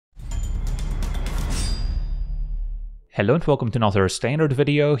Hello and welcome to another standard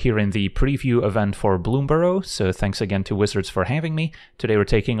video here in the preview event for Bloomburrow, so thanks again to Wizards for having me. Today we're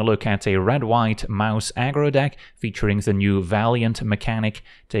taking a look at a red-white mouse aggro deck featuring the new Valiant mechanic,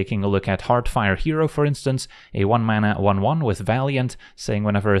 taking a look at Heartfire Hero for instance, a 1-mana 1/1 with Valiant, saying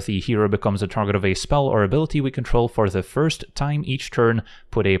whenever the hero becomes the target of a spell or ability we control for the first time each turn,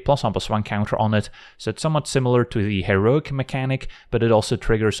 put a +1/+1 counter on it. So it's somewhat similar to the Heroic mechanic, but it also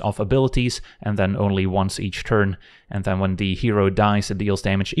triggers off abilities and then only once each turn. And then when the hero dies, it deals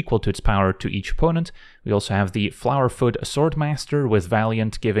damage equal to its power to each opponent. We also have the Flowerfoot Swordmaster with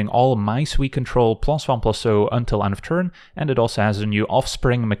Valiant, giving all mice we control +1/+0 until end of turn, and it also has a new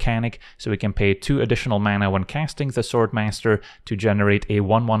Offspring mechanic, so we can pay 2 additional mana when casting the Swordmaster to generate a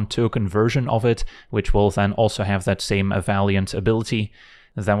 1/1 token version of it, which will then also have that same Valiant ability.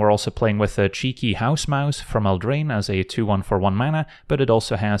 Then we're also playing with a cheeky House Mouse from Eldraine as a 2/1 for 1 mana, but it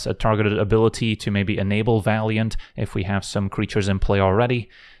also has a targeted ability to maybe enable Valiant if we have some creatures in play already.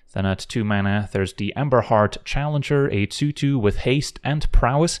 Then at 2 mana, there's the Emberheart Challenger, a 2/2 with haste and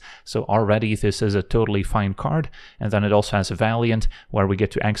prowess, so already this is a totally fine card. And then it also has Valiant, where we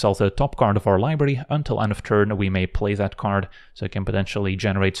get to exile the top card of our library. Until end of turn, we may play that card, so it can potentially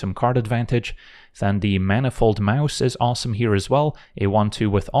generate some card advantage. Then the Manifold Mouse is awesome here as well, a 1/2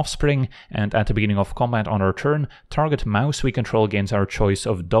 with Offspring, and at the beginning of combat on our turn, target mouse we control gains our choice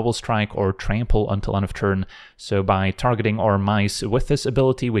of Double Strike or Trample until end of turn. So by targeting our mice with this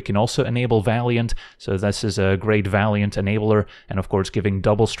ability, we can also enable Valiant, so this is a great Valiant enabler, and of course giving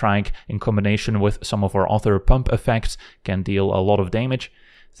Double Strike in combination with some of our other pump effects can deal a lot of damage.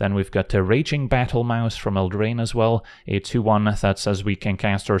 Then we've got the Raging Battle Mouse from Eldraine as well, a 2/1 that says we can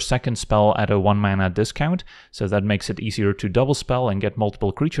cast our second spell at a 1-mana discount, so that makes it easier to double spell and get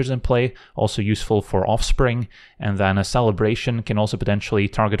multiple creatures in play, also useful for Offspring. And then a Celebration can also potentially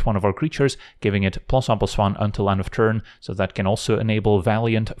target one of our creatures, giving it +1/+1 until end of turn, so that can also enable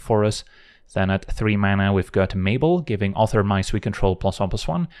Valiant for us. Then at 3 mana we've got Mabel, giving other mice we control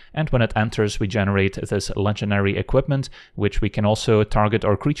 +1/+1, and when it enters we generate this legendary equipment, which we can also target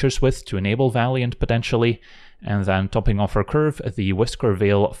our creatures with to enable Valiant potentially. And then topping off our curve, the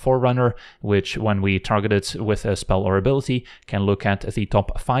Whiskervale Forerunner, which when we target it with a spell or ability, can look at the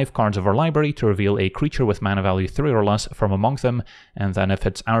top 5 cards of our library to reveal a creature with mana value 3 or less from among them, and then if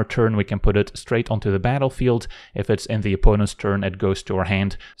it's our turn we can put it straight onto the battlefield. If it's in the opponent's turn it goes to our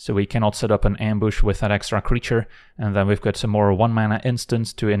hand, so we cannot set up an ambush with that extra creature. And then we've got some more 1-mana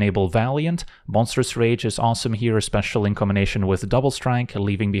instants to enable Valiant. Monstrous Rage is awesome here, especially in combination with Double Strike,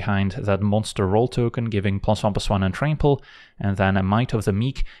 leaving behind that monster roll token, giving +1/+1 and Trample. And then a Might of the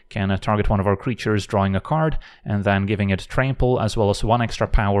Meek can target one of our creatures, drawing a card, and then giving it Trample, as well as 1 extra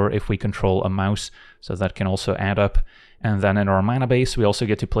power if we control a mouse, so that can also add up. And then in our mana base, we also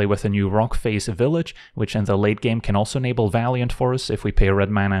get to play with a new Rockface Village, which in the late game can also enable Valiant for us. If we pay a red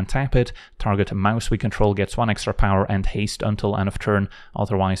mana and tap it, target mouse we control gets 1 extra power and haste until end of turn.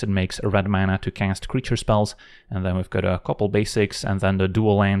 Otherwise it makes a red mana to cast creature spells. And then we've got a couple basics and then the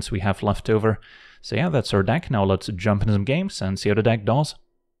dual lands we have left over. So yeah, that's our deck. Now let's jump into some games and see how the deck does.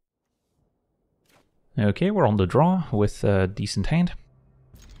 Okay, we're on the draw with a decent hand.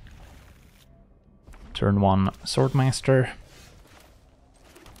 Turn 1 Swordmaster.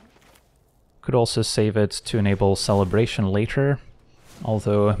 Could also save it to enable Celebration later,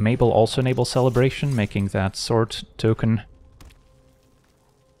 although Mabel also enables Celebration, making that sword token.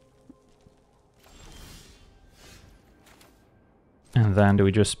 And then do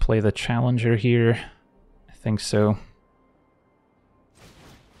we just play the Challenger here? I think so.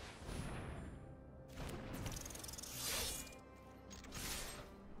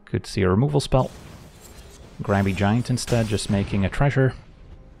 Could see a removal spell. Grabby Giant instead, just making a treasure.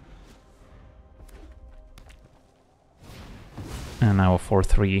 And now a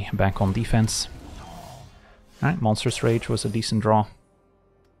 4/3 back on defense. Alright, Monstrous Rage was a decent draw.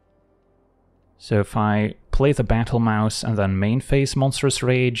 So if I play the Battle Mouse and then main phase Monstrous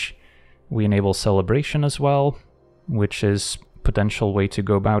Rage, we enable Celebration as well, which is potential way to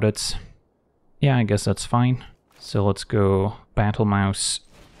go about it. Yeah, I guess that's fine. So let's go Battle Mouse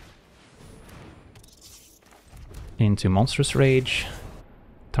into Monstrous Rage,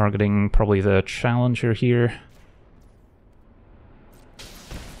 targeting probably the Challenger here.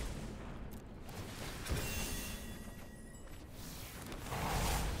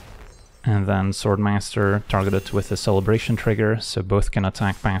 And then Swordmaster targeted with the Celebration trigger, so both can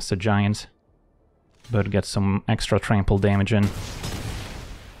attack past the Giant, but get some extra trample damage in.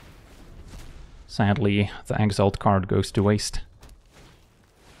 Sadly, the exiled card goes to waste.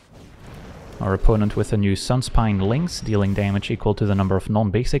 Our opponent with a new Sunspine Lynx, dealing damage equal to the number of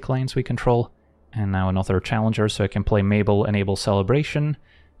non-basic lands we control. And now another challenger, so I can play Mabel, enable celebration.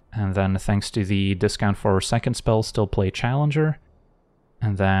 And then thanks to the discount for second spell, still play challenger.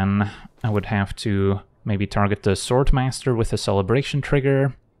 And then I would have to maybe target the Swordmaster with a celebration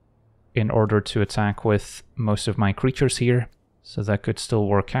trigger in order to attack with most of my creatures here. So that could still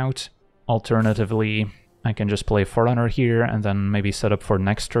work out. Alternatively, I can just play Forerunner here and then maybe set up for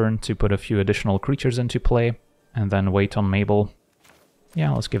next turn to put a few additional creatures into play. And then wait on Mabel.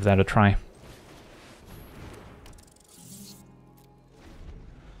 Yeah, let's give that a try.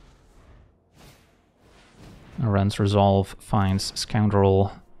 Wren's Resolve finds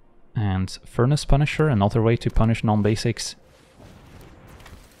Scoundrel and Furnace Punisher, another way to punish non-basics.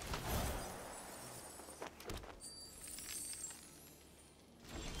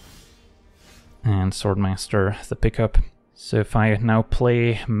 And Swordmaster, the pickup. So if I now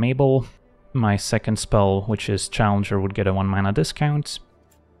play Mabel, my second spell, which is Challenger, would get a 1 mana discount.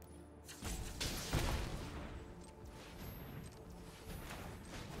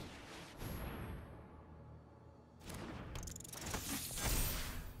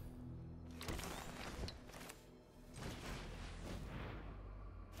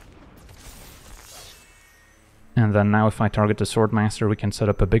 And then now if I target the Swordmaster, we can set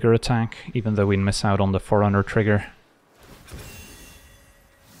up a bigger attack, even though we miss out on the Forerunner trigger.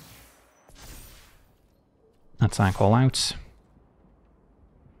 Attack all out.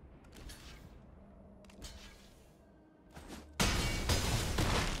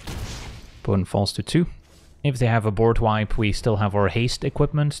 Opponent falls to 2. If they have a board wipe, we still have our haste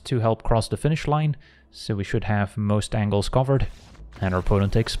equipment to help cross the finish line, so we should have most angles covered. And our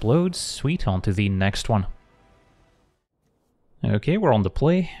opponent explodes. Sweet, on to the next one. Okay, we're on the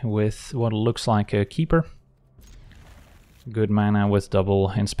play with what looks like a keeper. Good mana with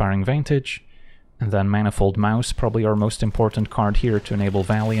double Inspiring Vantage. And then Manifold Mouse, probably our most important card here to enable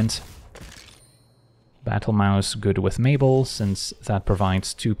Valiant. Battle Mouse, good with Mabel, since that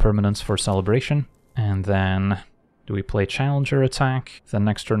provides 2 permanents for celebration. And then, do we play Challenger attack? The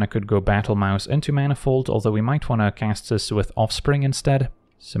next turn I could go Battle Mouse into Manifold, although we might want to cast this with Offspring instead.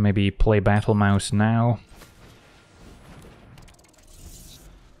 So maybe play Battle Mouse now.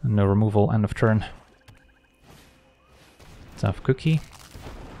 No removal, end of turn. Tough cookie.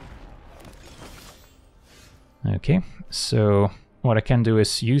 Okay, so what I can do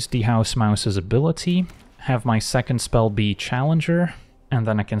is use the House Mouse's ability, have my second spell be Challenger, and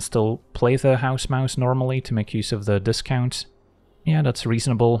then I can still play the House Mouse normally to make use of the discount. Yeah, that's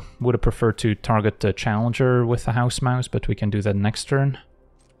reasonable. Would have preferred to target the Challenger with the House Mouse, but we can do that next turn.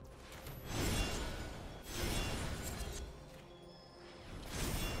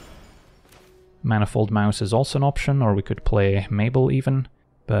 Manifold Mouse is also an option, or we could play Mabel even.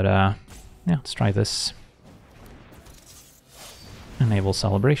 But yeah, let's try this. Enable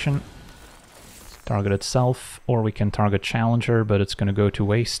Celebration. Target itself, or we can target Challenger, but it's going to go to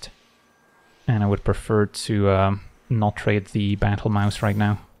waste. And I would prefer to not trade the Battle Mouse right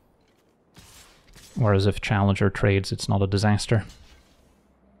now. Whereas if Challenger trades, it's not a disaster.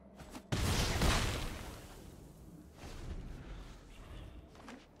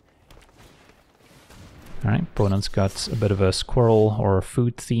 Alright, opponent's got a bit of a squirrel or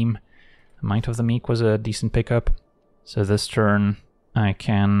food theme. Might of the Meek was a decent pickup. So this turn I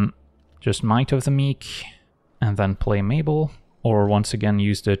can just Might of the Meek and then play Mabel. Or once again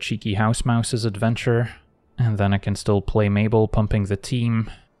use the cheeky House Mouse's adventure. And then I can still play Mabel, pumping the team.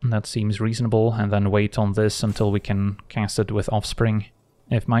 That seems reasonable. And then wait on this until we can cast it with Offspring.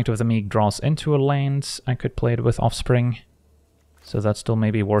 If Might of the Meek draws into a land, I could play it with Offspring. So that's still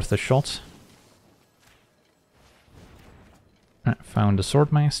maybe worth a shot. Found a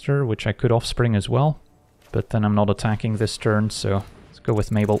Swordmaster, which I could Offspring as well, but then I'm not attacking this turn, so let's go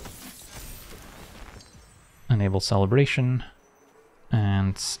with Mabel. Enable Celebration,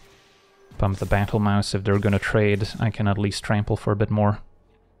 and pump the Battle Mouse. If they're gonna trade, I can at least trample for a bit more.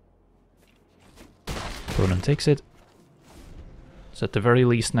 Opponent takes it. So at the very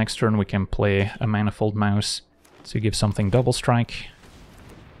least, next turn we can play a Manifold Mouse to give something double strike.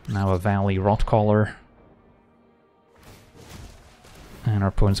 Now a Valley Rotcaller. And our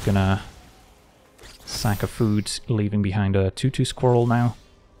opponent's gonna sack a food, leaving behind a 2/2 squirrel now.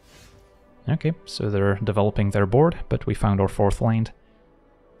 Okay, so they're developing their board, but we found our 4th land.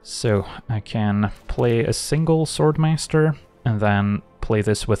 So I can play a single Swordmaster, and then play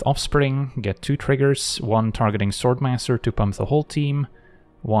this with Offspring, get 2 triggers, one targeting Swordmaster to pump the whole team,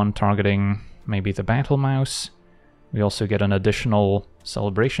 one targeting maybe the Battle Mouse. We also get an additional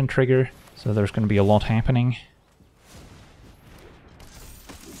Celebration trigger, so there's going to be a lot happening.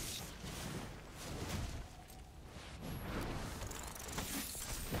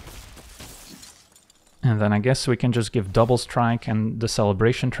 And then I guess we can just give double strike and the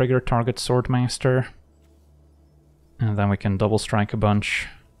celebration trigger target Swordmaster. And then we can double strike a bunch.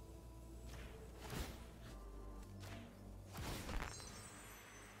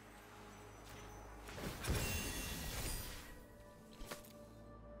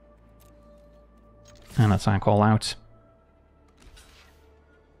 And attack all out.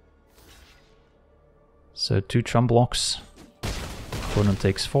 So 2 chum blocks. Opponent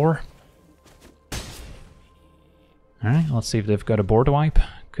takes 4. Alright, let's see if they've got a board wipe.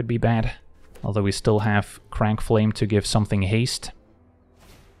 Could be bad. Although we still have Cragflame to give something haste.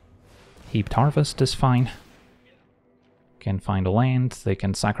 Heaped Harvest is fine. Can find a land, they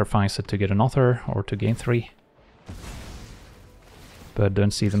can sacrifice it to get another, or to gain 3. But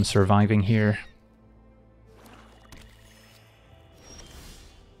don't see them surviving here.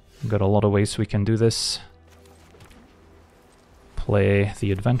 Got a lot of ways we can do this. Play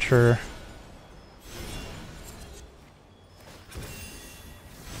the Adventure.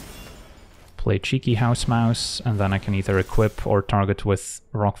 Play Cheeky House Mouse, and then I can either equip or target with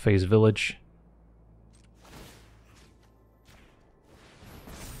Rockface Village.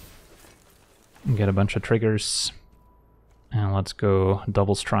 Get a bunch of triggers. And let's go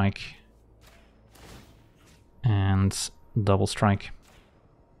double strike. And double strike.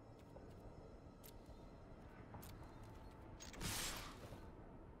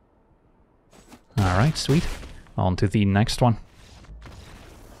 Alright, sweet. On to the next one.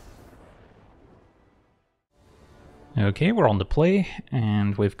 Okay, we're on the play,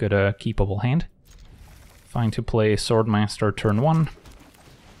 and we've got a keepable hand. Fine to play Swordmaster turn 1.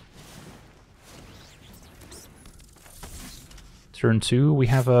 Turn 2, we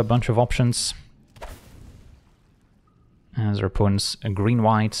have a bunch of options. As our opponent's a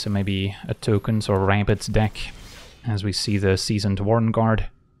green-white, so maybe a tokens or rabbits deck, as we see the Seasoned Warden Guard.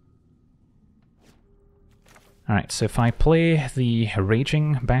 Alright, so if I play the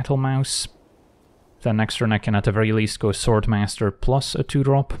Raging Battle Mouse, then next turn I can at the very least go Swordmaster plus a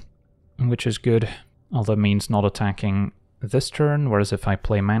 2-drop, which is good, although it means not attacking this turn, whereas if I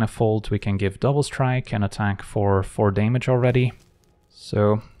play Manifold we can give double strike and attack for 4 damage already.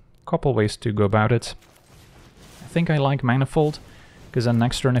 So, a couple ways to go about it. I think I like Manifold, because then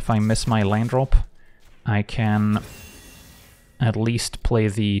next turn if I miss my land drop, I can at least play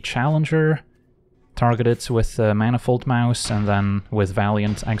the Challenger, target it with the Manifold Mouse, and then with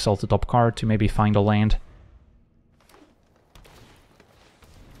Valiant exile the top card to maybe find a land.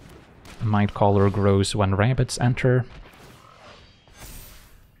 Mightcaller grows when rabbits enter.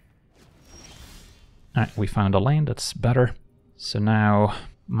 Alright, we found a land, that's better. So now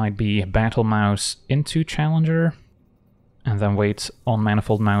might be Battle Mouse into Challenger, and then wait on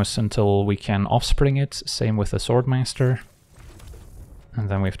Manifold Mouse until we can offspring it, same with the Swordmaster. And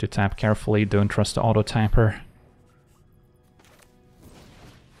then we have to tap carefully, don't trust the auto-tapper.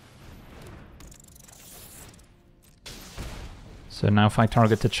 So now if I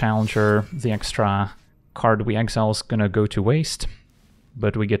target the Challenger, the extra card we exile is gonna go to waste.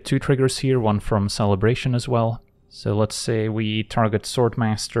 But we get 2 triggers here, one from Celebration as well. So let's say we target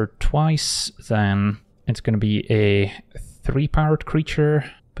Swordmaster twice, then it's gonna be a 3-powered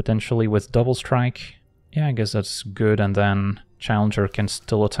creature, potentially with double strike. Yeah, I guess that's good, and then Challenger can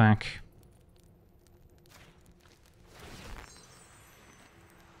still attack.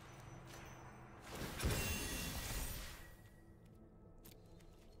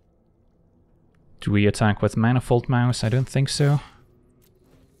 Do we attack with Manifold Mouse? I don't think so.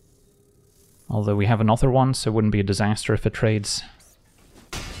 Although we have another one, so it wouldn't be a disaster if it trades.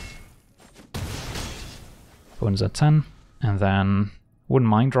 Opponent's at 10, and then wouldn't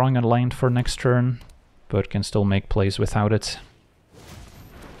mind drawing a land for next turn, but can still make plays without it.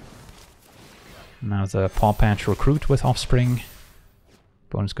 Now the Paw Patch Recruit with Offspring.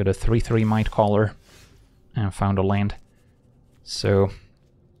 Opponent's got a 3/3 Mightcaller and found a land. So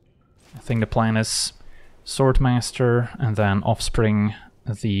I think the plan is Swordmaster and then Offspring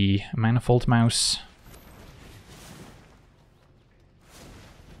the Manifold Mouse.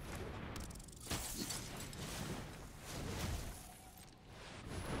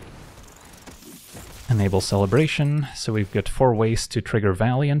 Enable Celebration, so we've got 4 ways to trigger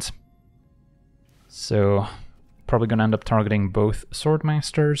Valiant. So probably gonna end up targeting both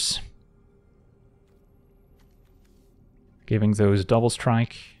Swordmasters. Giving those double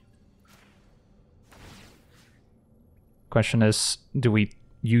strike. Question is, do we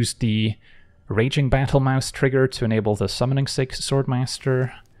use the Raging Battle Mouse trigger to enable the Summoning 6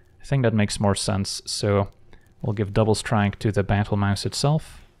 Swordmaster? I think that makes more sense, so we'll give double strike to the Battle Mouse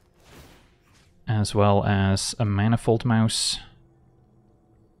itself, as well as a Manifold Mouse.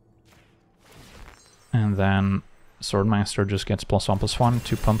 And then Swordmaster just gets +1/+1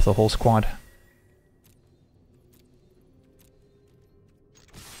 to pump the whole squad.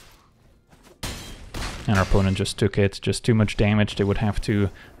 And our opponent just took it, just too much damage. They would have to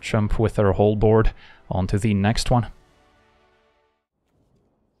jump with their whole board onto the next one.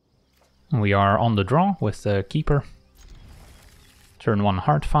 We are on the draw with the Keeper. Turn 1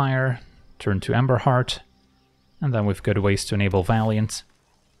 Heartfire, turn 2 Emberheart, and then we've got ways to enable Valiant,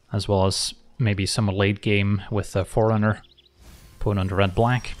 as well as maybe some late game with the Forerunner. Opponent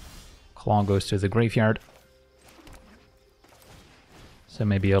red-black. Claw goes to the graveyard. So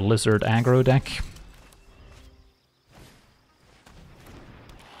maybe a Lizard aggro deck.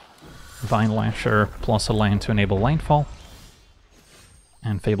 Vine Lasher plus a land to enable Landfall.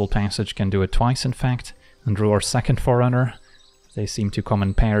 And Fabled Passage can do it twice, in fact. And drew our second Forerunner. They seem to come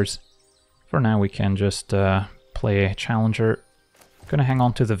in pairs. For now we can just play a Challenger. Gonna hang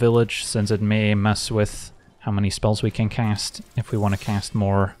on to the Village, since it may mess with how many spells we can cast, if we want to cast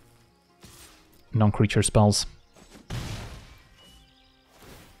more non-creature spells.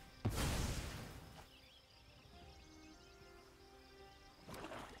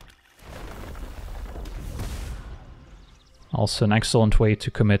 Also an excellent way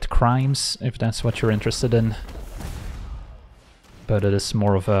to commit crimes, if that's what you're interested in. But it is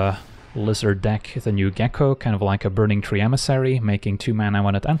more of a lizard deck, the new Gecko, kind of like a Burning Tree Emissary, making 2 mana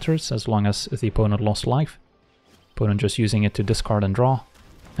when it enters, as long as the opponent lost life. Opponent just using it to discard and draw.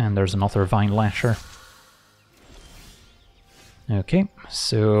 And there's another Vine Lasher. Okay,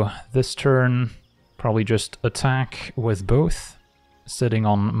 so this turn, probably just attack with both, sitting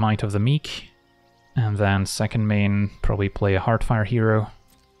on Might of the Meek. And then second main, probably play a Heartfire hero.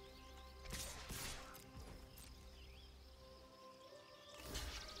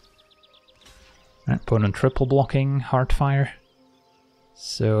 Opponent triple blocking Heartfire.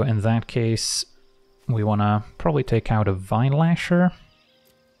 So in that case, we want to probably take out a Vine Lasher.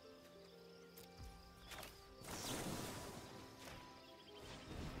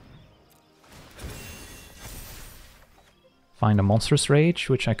 Find a Monstrous Rage,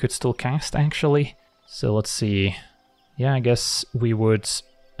 which I could still cast actually. So let's see. Yeah, I guess we would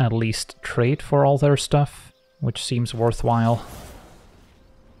at least trade for all their stuff, which seems worthwhile.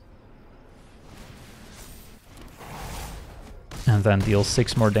 And then deal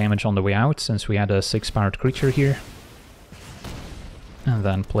 6 more damage on the way out, since we had a 6-powered creature here. And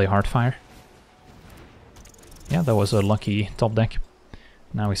then play Heartfire. Yeah, that was a lucky top deck.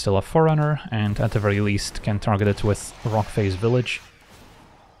 Now we still have Forerunner, and at the very least can target it with Rockface Village.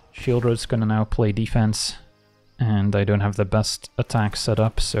 Shieldred's gonna now play defense, and I don't have the best attack set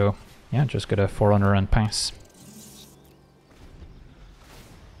up, so yeah, just get a Forerunner and pass.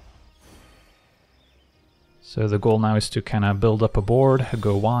 So the goal now is to kind of build up a board,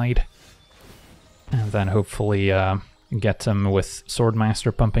 go wide, and then hopefully get them with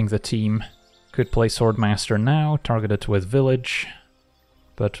Swordmaster pumping the team. Could play Swordmaster now, target it with Village,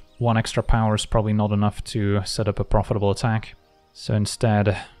 but 1 extra power is probably not enough to set up a profitable attack. So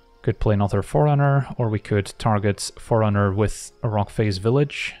instead, could play another Forerunner, or we could target Forerunner with a Rockface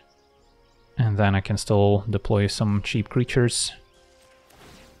Village, and then I can still deploy some cheap creatures.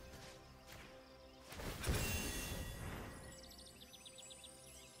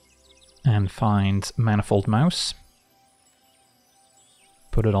 And find Manifold Mouse.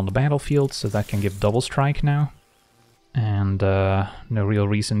 Put it on the battlefield, so that can give double strike now. And no real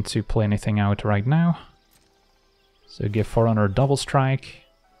reason to play anything out right now. So give Forerunner double strike,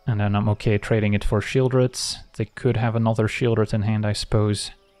 and then I'm okay trading it for Shieldreds. They could have another Shieldred in hand, I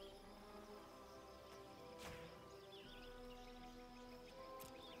suppose.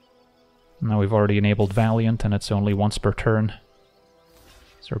 Now we've already enabled Valiant, and it's only once per turn.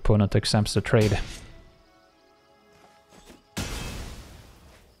 So our opponent accepts the trade. I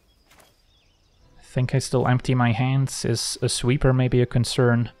think I still empty my hands. Is a sweeper maybe a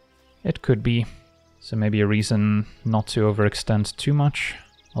concern? It could be. So maybe a reason not to overextend too much.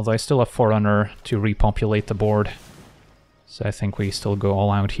 Although I still have Forerunner to repopulate the board. So I think we still go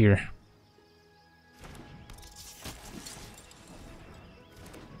all out here.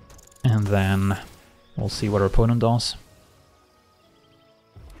 And then we'll see what our opponent does.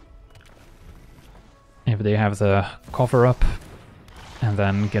 If they have the cover up and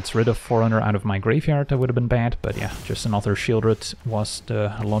then gets rid of Forerunner out of my graveyard, that would have been bad. But yeah, just another Shieldred was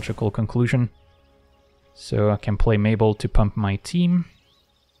the logical conclusion. So I can play Mabel to pump my team.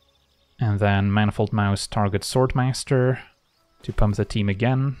 And then Manifold Mouse targets Swordmaster to pump the team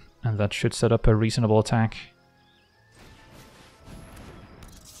again. And that should set up a reasonable attack.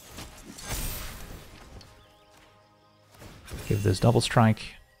 Give this double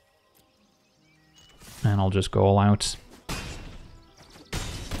strike. And I'll just go all out.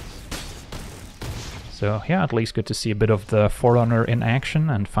 So yeah, at least good to see a bit of the Forerunner in action,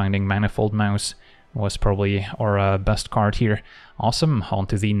 and finding Manifold Mouse was probably our best card here. Awesome, on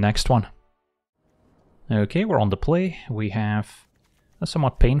to the next one. Okay, we're on the play. We have a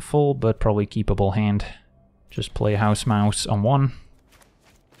somewhat painful but probably keepable hand. Just play House Mouse on one.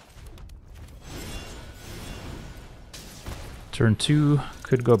 Turn 2,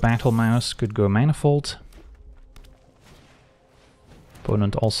 could go Battle Mouse, could go Manifold.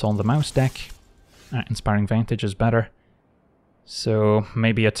 Opponent also on the mouse deck. Inspiring Vantage is better. So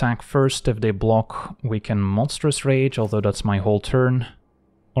maybe attack first. If they block, we can Monstrous Rage, although that's my whole turn.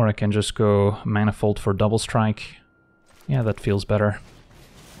 Or I can just go Manifold for double strike. Yeah, that feels better.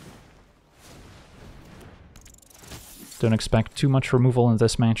 Don't expect too much removal in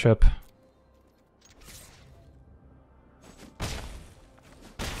this matchup.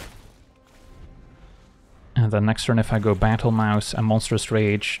 And then next turn, if I go Battle Mouse and Monstrous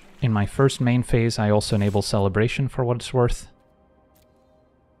Rage, in my first main phase I also enable Celebration for what it's worth.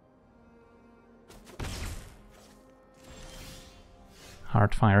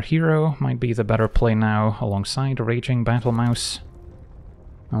 Heartfire Hero might be the better play now, alongside Raging Battle Mouse.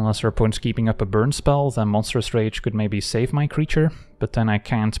 Unless our opponent's keeping up a burn spell, then Monstrous Rage could maybe save my creature, but then I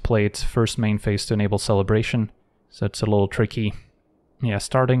can't play it first main phase to enable Celebration, so it's a little tricky. Yeah,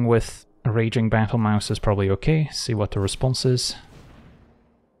 starting with a Raging Battle Mouse is probably okay, see what the response is.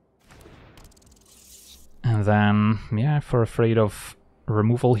 And then, yeah, if we're afraid of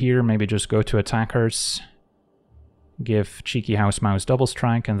removal here, maybe just go to attackers. Give Cheeky House Mouse double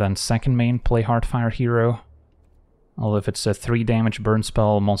strike, and then second main play Heartfire Hero. Although if it's a 3 damage burn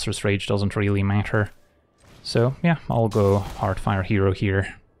spell, Monstrous Rage doesn't really matter. So yeah, I'll go Heartfire Hero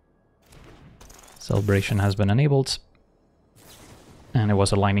here. Celebration has been enabled. And it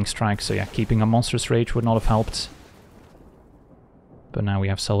was a Lightning Strike, so yeah, keeping a Monstrous Rage would not have helped. But now we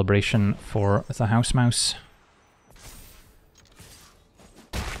have Celebration for the House Mouse.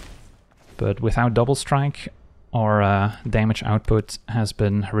 But without double strike, our damage output has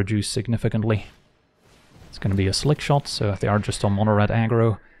been reduced significantly. It's going to be a Slick Shot, so they are just on mono red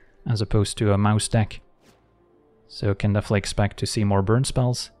aggro, as opposed to a mouse deck. So can definitely expect to see more burn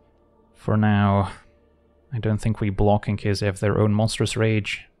spells. For now, I don't think we block in case they have their own Monstrous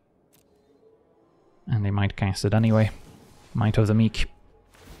Rage. And they might cast it anyway. Might of the Meek.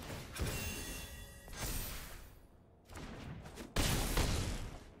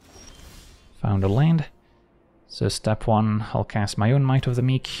 Found a land. So step 1, I'll cast my own Might of the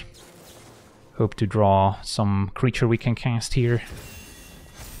Meek. Hope to draw some creature we can cast here.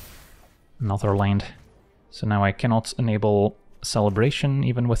 Another land. So now I cannot enable Celebration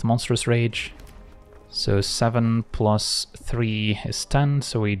even with Monstrous Rage. So 7 plus 3 is 10,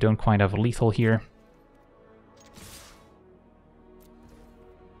 so we don't quite have lethal here.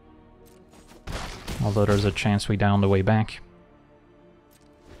 Although there's a chance we die on the way back.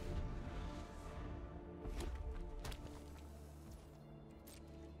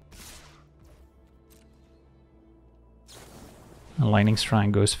 A Lightning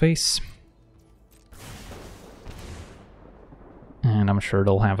Strike goes face. And I'm sure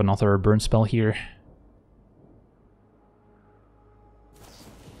they'll have another burn spell here.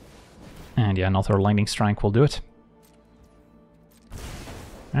 And yeah, another Lightning Strike will do it.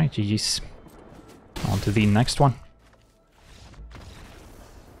 Alright, GG's. On to the next one.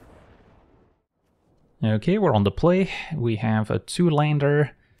 Okay, we're on the play. We have a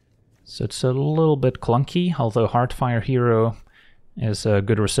 2-lander, so it's a little bit clunky, although Heartfire Hero is a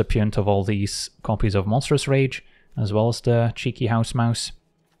good recipient of all these copies of Monstrous Rage, as well as the Cheeky House Mouse.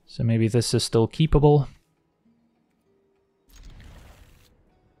 So maybe this is still keepable.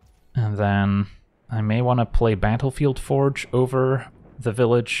 And then I may want to play Battlefield Forge over the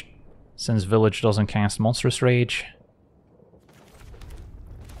Village, since Village doesn't cast Monstrous Rage.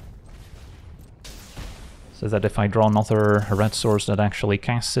 So that if I draw another red source that actually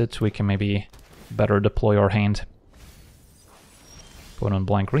casts it, we can maybe better deploy our hand. Put on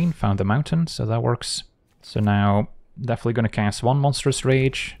blank green, found the mountain, so that works. So now, definitely going to cast one Monstrous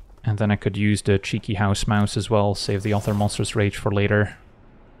Rage, and then I could use the Cheeky House Mouse as well, save the other Monstrous Rage for later.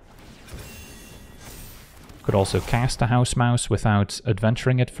 Could also cast a House Mouse without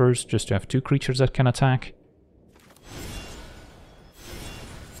adventuring it first, just to have 2 creatures that can attack.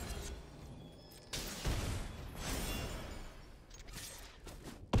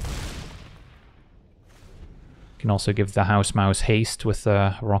 Can also give the House Mouse haste with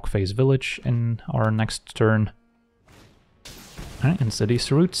the Rockface Village in our next turn. Alright, and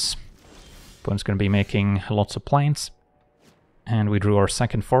Cities Roots. Opponent's going to be making lots of plants. And we drew our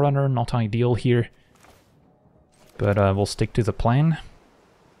second Forerunner, not ideal here. But we'll stick to the plan.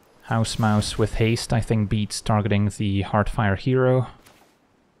 House Mouse with haste, I think, beats targeting the Heartfire hero.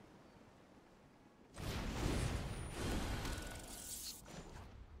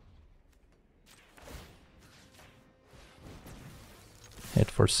 Hit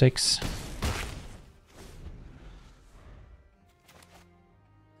for 6.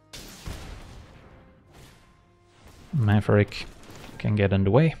 Maverick can get in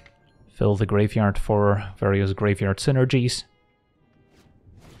the way. Fill the graveyard for various graveyard synergies.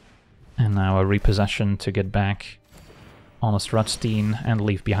 And now a repossession to get back Honest Rutstein and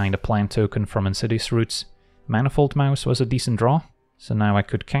leave behind a plant token from Insidious Roots. Manifold Mouse was a decent draw, so now I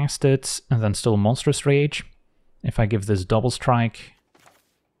could cast it and then still Monstrous Rage. If I give this double strike,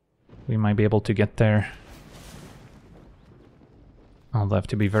 we might be able to get there. I'll have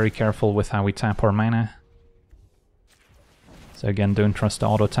to be very careful with how we tap our mana. So again, don't trust the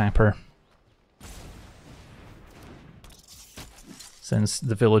auto-tapper. Since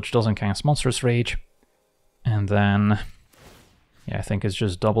the village doesn't cast Monstrous Rage. And then, yeah, I think it's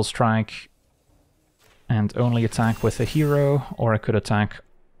just double strike. And only attack with a hero, or I could attack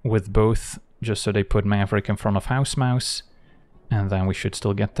with both, just so they put Maverick in front of House Mouse. And then we should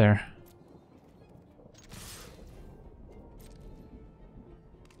still get there.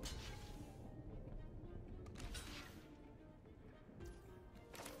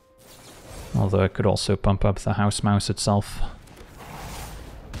 Although I could also pump up the House Mouse itself.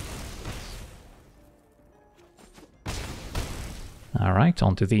 Alright,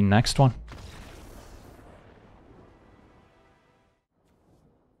 on to the next one.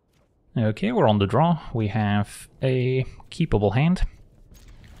 Okay, we're on the draw. We have a keepable hand.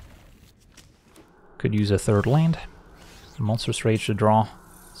 Could use a third land. Monstrous Rage to draw.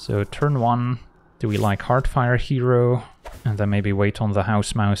 So turn 1, do we like Heartfire hero? And then maybe wait on the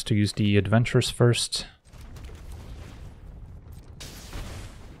House Mouse to use the adventures first.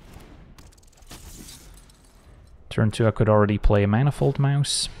 Turn 2 I could already play Manifold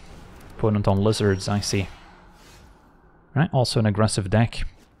Mouse. Opponent on Lizards, I see. Right, also an aggressive deck.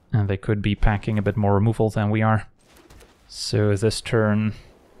 And they could be packing a bit more removal than we are. So this turn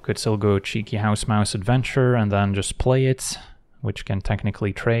could still go cheeky House Mouse Adventure and then just play it, which can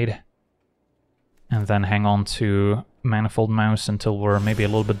technically trade. And then hang on to Manifold Mouse until we're maybe a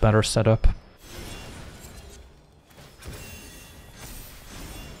little bit better set up.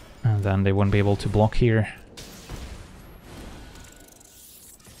 And then they wouldn't be able to block here.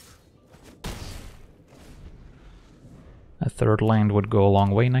 A third land would go a long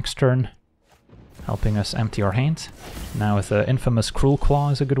way next turn, helping us empty our hand. Now the infamous Cruel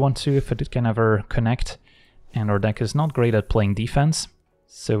Claw is a good one too, if it can ever connect. And our deck is not great at playing defense,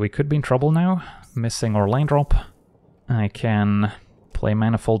 so we could be in trouble now, missing our land drop. I can play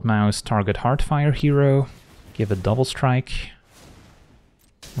Manifold Mouse, target Heartfire hero, give it double strike,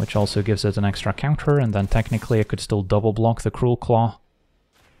 which also gives it an extra counter, and then technically I could still double block the Cruel Claw.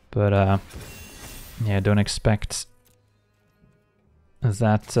 But yeah, don't expect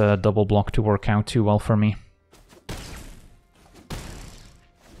that double block to work out too well for me.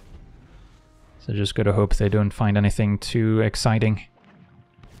 So just gotta hope they don't find anything too exciting.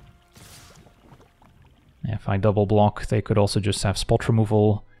 If I double block, they could also just have spot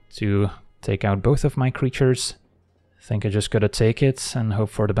removal to take out both of my creatures. I think I just gotta take it and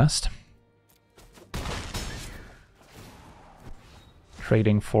hope for the best.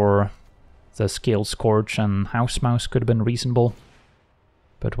 Trading for the Scaled Scourge and House Mouse could have been reasonable.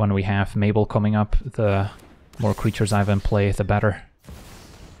 But when we have Mabel coming up, the more creatures I have in play, the better.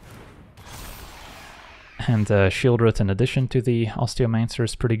 And Shieldred in addition to the Osteomancer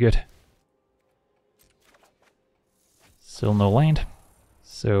is pretty good. Still no land.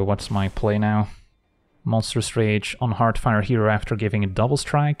 So what's my play now? Monstrous Rage on Heartfire hero after giving a double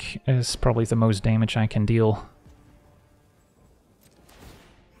strike is probably the most damage I can deal.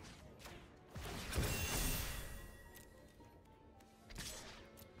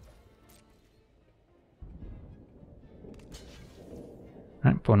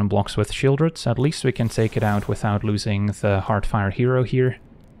 Right, opponent blocks with Shieldred. At least we can take it out without losing the Heartfire hero here.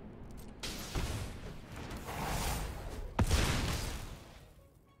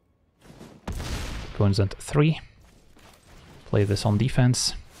 Opponent's at 3. Play this on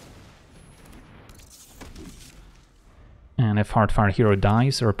defense. And if Heartfire hero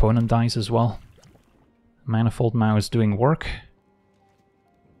dies, our opponent dies as well. Manifold Mouse doing work.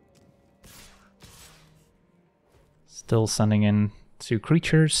 Still sending in 2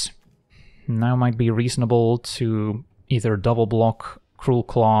 creatures. Now might be reasonable to either double block Cruel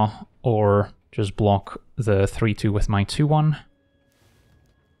Claw or just block the 3-2 with my 2-1.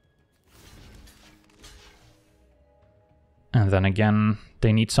 And then again,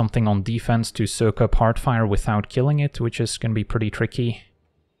 they need something on defense to soak up Heartfire without killing it, which is going to be pretty tricky.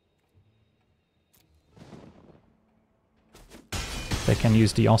 They can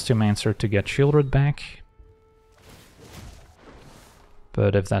use the Osteomancer to get Shieldred back.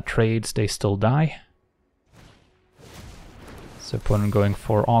 But if that trades, they still die. So opponent going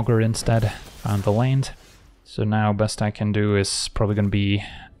for Augur instead, found the land. So now best I can do is probably going to be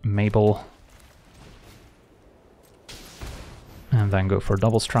Mabel. And then go for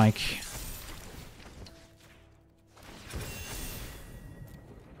double strike.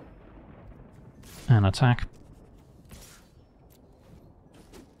 And attack.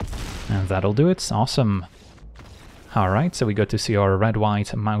 And that'll do it. Awesome. Alright, so we got to see our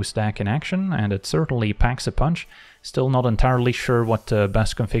red-white mouse deck in action, and it certainly packs a punch. Still not entirely sure what the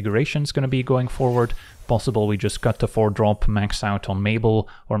best configuration is going to be going forward. Possible we just cut the 4-drop, max out on Mabel,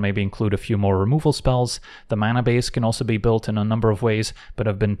 or maybe include a few more removal spells. The mana base can also be built in a number of ways, but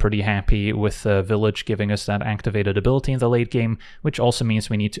I've been pretty happy with Village giving us that activated ability in the late game, which also means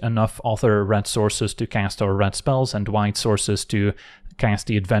we need enough other red sources to cast our red spells and white sources to cast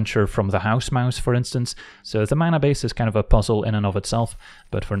the adventure from the house mouse, for instance. So the mana base is kind of a puzzle in and of itself.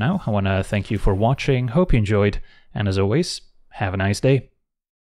 But for now, I want to thank you for watching, hope you enjoyed, and as always, have a nice day.